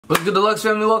What's good, Deluxe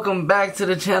family? Welcome back to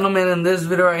the channel, man. In this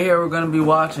video right here, we're going to be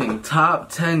watching top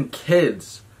 10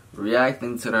 kids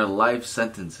reacting to their life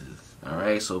sentences.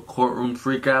 Alright, so courtroom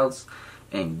freakouts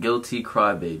and guilty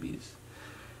crybabies.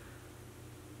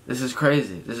 This is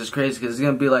crazy. This is crazy because it's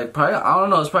going to be like, probably, I don't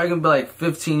know, it's probably going to be like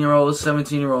 15-year-olds,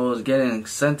 17-year-olds getting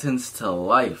sentenced to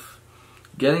life.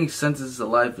 Getting sentenced to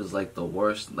life is like the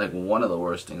worst, like one of the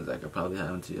worst things that could probably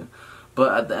happen to you.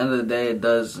 But at the end of the day, it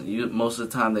does. Most of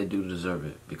the time, they do deserve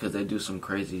it because they do some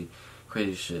crazy,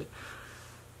 crazy shit.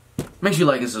 Make sure you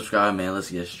like and subscribe, man. Let's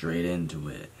get straight into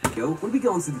it. Yo, we'll be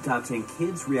going through the top 10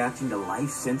 kids reacting to life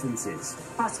sentences.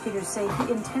 Prosecutors say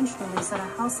he intentionally set a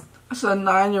house. That's a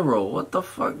 9-year-old. What the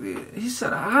fuck? He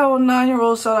said, how a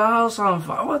 9-year-old set a house on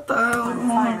fire? What the hell? On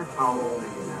fire. How old are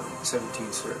you now?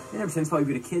 17, sir. And ever since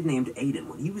probably been a kid named Aiden.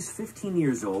 When he was 15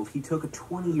 years old, he took a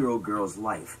 20-year-old girl's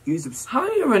life. He was how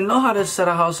do you even know how to set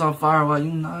a house on fire while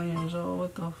you 9 years old?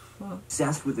 What the fuck?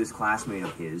 Obsessed with this classmate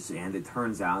of his, and it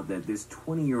turns out that this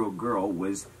 20-year-old girl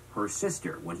was her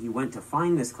sister. When he went to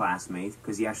find this classmate,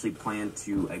 because he actually planned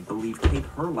to, I believe, take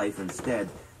her life instead,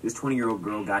 this 20-year-old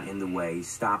girl got in the way,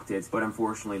 stopped it, but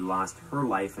unfortunately lost her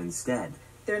life instead.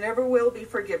 There never will be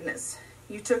forgiveness.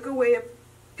 You took away a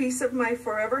piece of my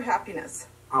forever happiness.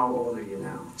 How old are you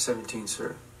now? 17,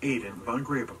 sir. Aiden Von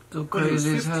Grable. So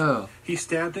crazy as hell. He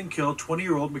stabbed and killed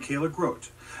 20-year-old Michaela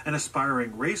Grote, an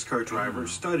aspiring race car driver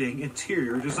studying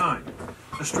interior design,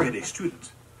 a straight-A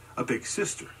student, a big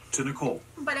sister to Nicole.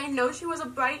 But I know she was a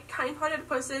bright, kind-hearted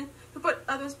person who put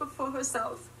others before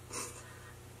herself.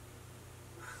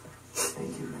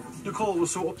 Thank you, ma'am. Nicole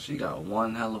was so She got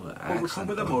one hell of an overcome accent.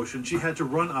 with emotion she had to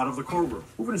run out of the courtroom.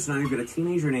 Moving to tonight, we've got a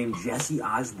teenager named Jesse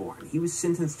Osborne. He was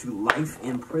sentenced to life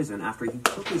in prison after he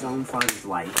took his own father's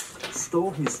life,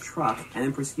 stole his truck, and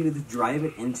then proceeded to drive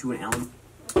it into an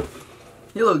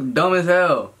You look dumb as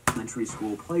hell. elementary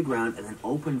school playground and then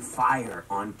opened fire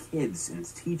on kids and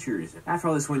teachers. After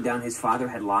all this went down, his father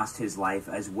had lost his life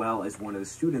as well as one of the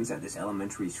students at this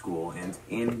elementary school. And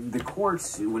in the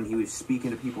courts, when he was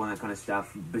speaking to people and that kind of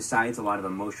stuff, besides a lot of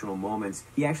emotional moments,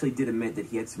 he actually did admit that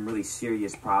he had some really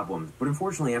serious problems. But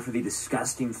unfortunately, after the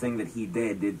disgusting thing that he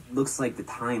did, it looks like the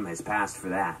time has passed for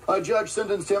that. A judge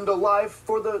sentenced him to life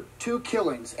for the 2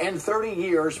 killings and 30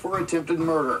 years for attempted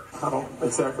murder. I don't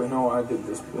exactly know why I did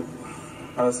this, but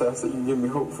I just ask that you give me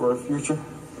hope for a future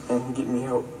and get me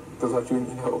help, because I do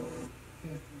need help.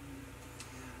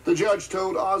 The judge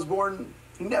told Osborne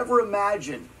he never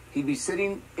imagined he'd be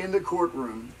sitting in the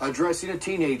courtroom addressing a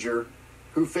teenager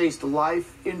who faced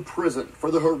life in prison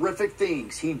for the horrific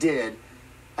things he did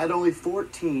at only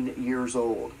 14 years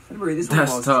old. Remember, this one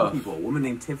That's involves tough. 2 people, a woman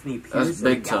named Tiffany That's Pierce and a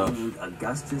big guy tough. named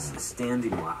Augustus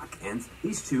Standing Rock. And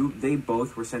these 2, they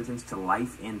both were sentenced to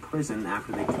life in prison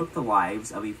after they took the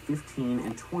lives of a 15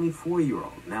 and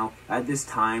 24-year-old. Now, at this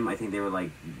time, I think they were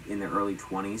like in their early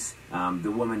 20s.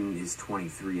 The woman is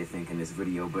 23, I think, in this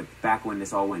video, but back when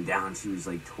this all went down, she was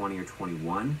like 20 or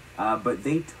 21. But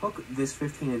they took this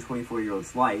 15 and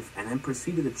 24-year-old's life and then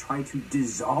proceeded to try to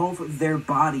dissolve their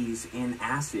bodies in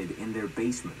acid in their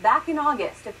basement. Back in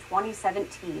August of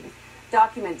 2017,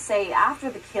 documents say after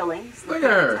the killings, the Look at her.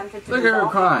 pair attempted to Look at her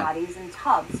dissolve their crying. bodies in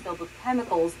tubs filled with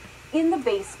chemicals in the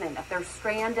basement of their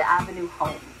Strand Avenue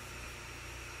home.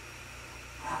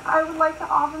 I would like to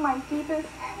offer my deepest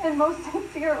and most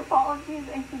sincere apologies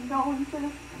and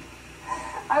condolences.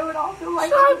 I would also like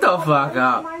Shut to the fuck apologize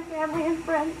up. to my family and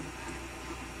friends.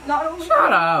 Not only Shut for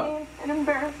the up. pain and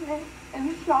embarrassment and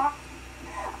the shock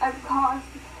I've caused,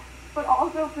 but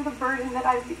also for the burden that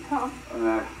I've become.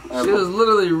 She was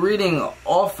literally reading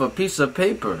off a piece of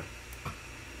paper.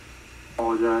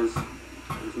 Apologize.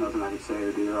 There's nothing I can say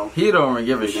or do. He don't even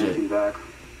give a Take anything shit. back.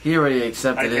 He already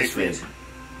accepted his fate.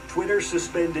 Twitter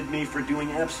suspended me for doing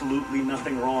absolutely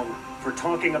nothing wrong, for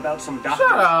talking about some doctors.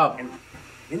 Shut up. And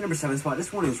In number 7 spot,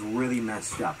 this one is really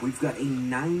messed up. We've got a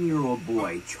 9-year-old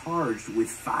boy charged with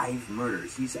 5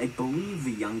 murders. He's, I believe,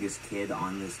 the youngest kid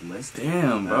on this list.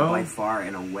 Damn, bro. By far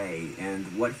and away. And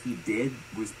what he did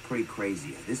was pretty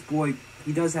crazy. This boy,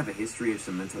 he does have a history of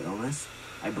some mental illness.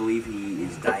 I believe he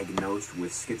is diagnosed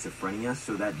with schizophrenia,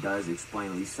 so that does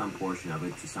explain at least some portion of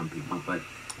it to some people. But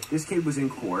this kid was in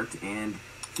court, and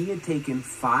he had taken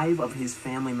 5 of his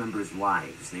family members'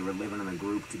 lives. They were living in a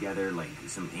group together, like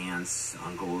some aunts,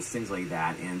 uncles, things like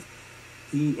that. And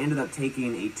he ended up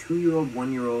taking a 2-year-old,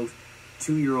 1-year-old,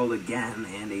 2-year-old again,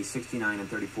 and a 69 and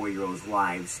 34-year-old's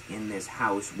lives in this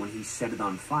house when he set it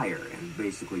on fire. And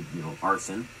basically,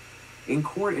 arson. In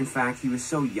court, in fact, he was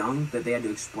so young that they had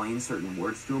to explain certain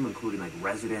words to him, including like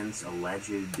residence,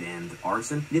 alleged, and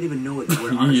arson. He didn't even know what the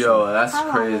word arson. Yo, that's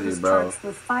Carlisle crazy, was bro. charged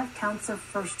with 5 counts of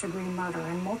first-degree murder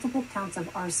and multiple counts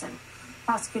of arson.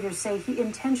 Prosecutors say he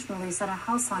intentionally set a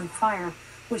house on fire,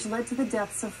 which led to the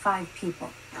deaths of 5 people.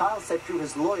 Kyle said through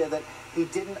his lawyer that he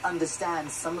didn't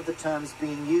understand some of the terms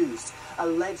being used.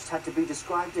 Alleged had to be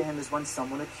described to him as when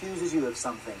someone accuses you of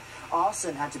something.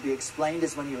 Arson had to be explained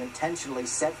as when you intentionally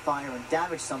set fire and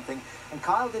damage something, and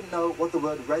Kyle didn't know what the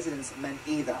word residence meant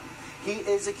either. He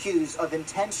is accused of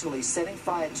intentionally setting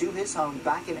fire to his home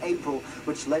back in April,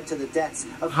 which led to the deaths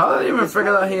of... How did he even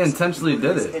figure out he intentionally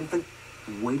did it?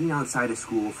 Waiting outside of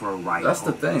school for a ride That's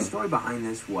home. the thing. The story behind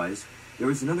this was there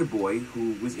was another boy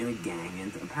who was in a gang,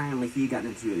 and apparently he got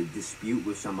into a dispute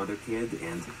with some other kid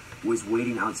and was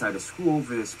waiting outside of school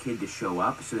for this kid to show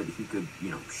up so that he could,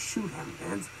 shoot him.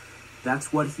 And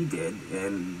that's what he did.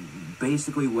 And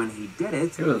basically when he did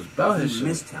it, he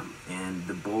missed him. And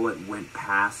the bullet went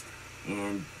past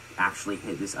and actually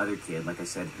hit this other kid, like I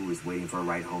said, who was waiting for a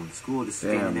ride home to school, just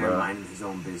standing there minding his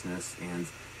own business, and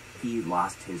he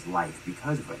lost his life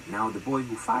because of it. Now, the boy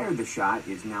who fired the shot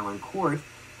is now in court,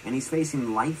 and he's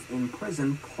facing life in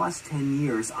prison plus 10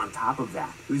 years on top of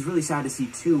that. It was really sad to see,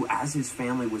 too, as his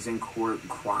family was in court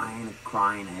crying.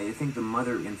 I think the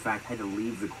mother, in fact, had to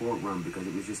leave the courtroom because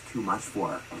it was just too much for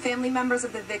her. Family members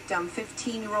of the victim,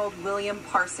 15-year-old William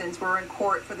Parsons, were in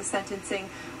court for the sentencing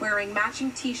wearing matching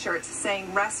T-shirts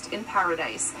saying "Rest in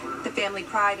Paradise." The family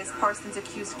cried as Parsons'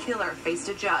 accused killer faced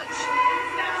a judge.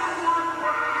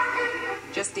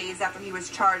 Just days after he was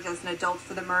charged as an adult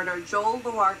for the murder, Joel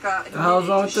Luarca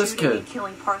admitted to shooting and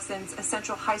killing Parsons, a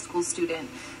Central High School student.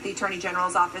 The Attorney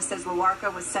General's office says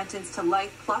Luarca was sentenced to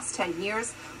life plus 10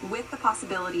 years with the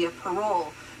possibility of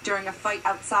parole. During a fight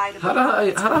outside of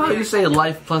how do you say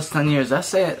life plus 10 years?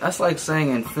 That's like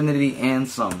saying infinity and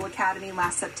some. Academy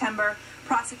last September.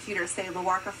 Prosecutors say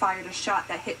Luarca fired a shot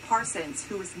that hit Parsons,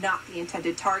 who was not the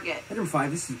intended target. Number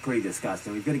 5, this is pretty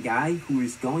disgusting. We've got a guy who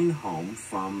is going home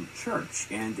from church,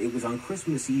 and it was on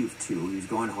Christmas Eve, too. He was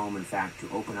going home, in fact, to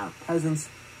open up presents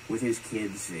with his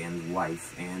kids and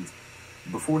wife, and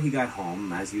before he got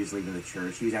home, as he was leaving the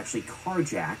church, he was actually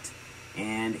carjacked,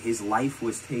 and his life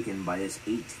was taken by this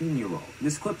 18-year-old.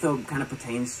 This clip, though, kind of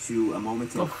pertains to a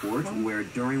moment in court where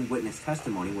during witness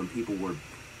testimony, when people were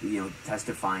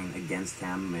testifying against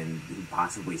him and he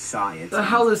possibly saw it. The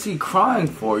hell is he crying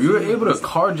for? You were able to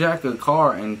carjack a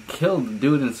car and kill the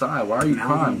dude inside. Why are you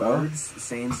crying, bro? Words,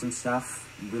 saying some stuff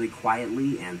really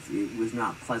quietly, and it was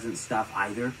not pleasant stuff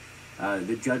either.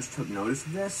 The judge took notice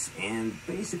of this and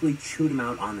basically chewed him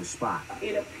out on the spot.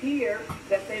 It appeared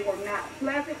that they were not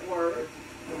pleasant words,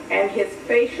 and his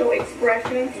facial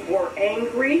expressions were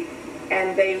angry,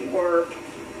 and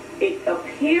it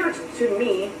appeared to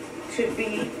me to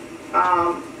be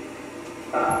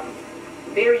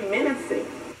very menacing.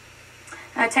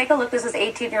 Take a look. This is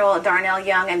 18-year-old Darnell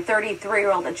Young and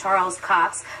 33-year-old Charles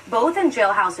Cox, both in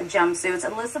jailhouse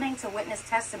jumpsuits, listening to witness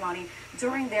testimony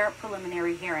during their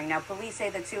preliminary hearing. Now, police say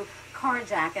the two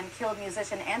carjacked and killed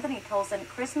musician Anthony Tolson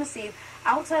Christmas Eve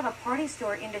outside of a party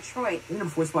store in Detroit. And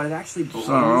number 4 spot, it actually blows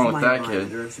my mind.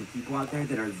 There are some people out there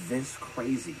that are this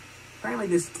crazy. Apparently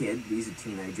this kid, he's a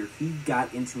teenager, he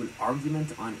got into an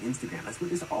argument on Instagram. That's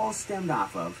what this all stemmed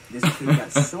off of. This kid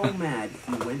got so mad,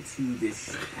 he went to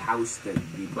this house that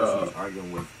the person he was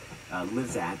arguing with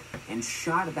lives at, and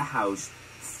shot at the house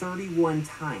 31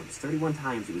 times. 31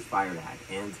 times it was fired at.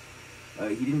 And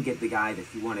he didn't get the guy that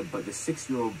he wanted, but the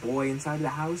 6-year-old boy inside of the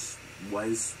house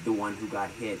was the one who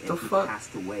got hit, and he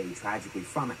passed away tragically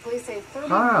from it. Police say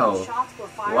 31 shots were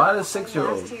fired. Why the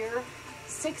 6-year-old? Last year,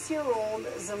 6-year-old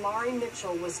Zamari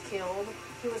Mitchell was killed.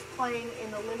 He was playing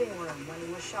in the living room when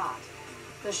he was shot.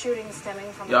 The shooting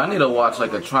stemming from... Yeah, I need to watch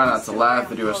like a Try Not to Laugh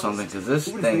video or something, because this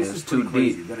thing is too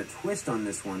deep. You've got a twist on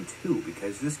this one, too,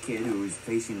 because this kid who was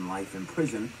facing life in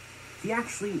prison, he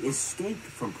actually escaped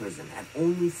from prison at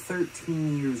only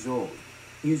 13 years old.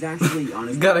 He was actually on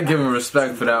his... You gotta give him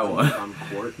respect for that one. On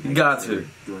court. You got to.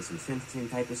 Doing some sentencing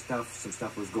type of stuff. Some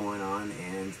stuff was going on,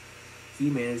 and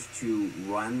he managed to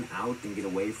run out and get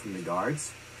away from the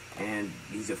guards. And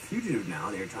he's a fugitive now.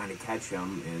 They're trying to catch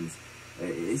him, and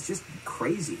it's just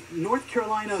crazy. North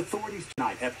Carolina authorities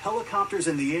tonight have helicopters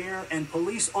in the air and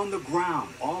police on the ground,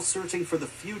 all searching for the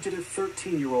fugitive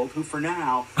 13-year-old who, for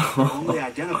now, are only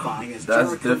identifying as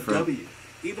Jericho W.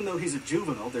 Even though he's a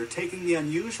juvenile, they're taking the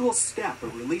unusual step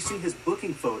of releasing his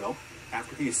booking photo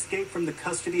after he escaped from the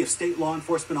custody of state law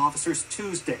enforcement officers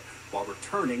Tuesday while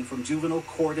returning from juvenile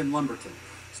court in Lumberton.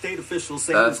 State officials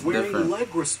say he was wearing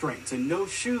leg restraints and no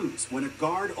shoes when a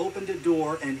guard opened a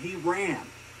door and he ran.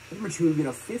 Number 2, we get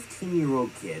a 15-year-old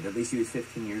kid, at least he was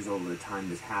 15 years old at the time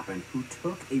this happened, who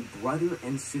took a brother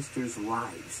and sister's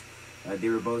lives. They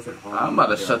were both at home. I'm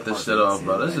about to shut this shit off,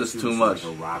 bro. This is too much.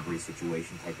 Like a robbery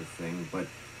situation type of thing, but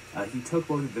He took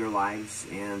both of their lives,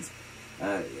 and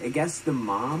I guess the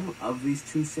mom of these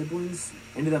two siblings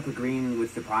ended up agreeing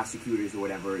with the prosecutors or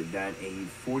whatever that a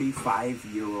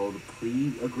 45-year-old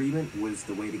plea agreement was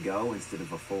the way to go instead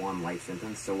of a full-on life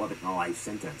sentence. So what a life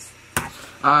sentence.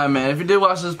 Alright, man, if you did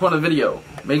watch this point of the video,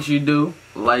 make sure you do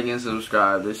like and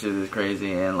subscribe. This shit is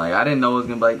crazy, and like, I didn't know it was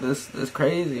gonna be like this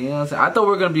crazy, you know what I'm saying? I thought we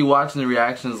were gonna be watching the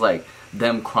reactions like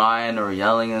them crying or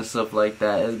yelling and stuff like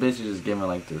that. It's basically just giving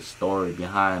like the story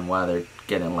behind why they're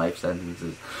getting life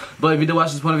sentences. But if you did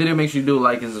watch this point of the video, make sure you do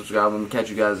like and subscribe. I'm gonna catch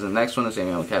you guys in the next one. The same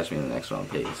way, I'll catch me in the next one.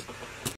 Peace.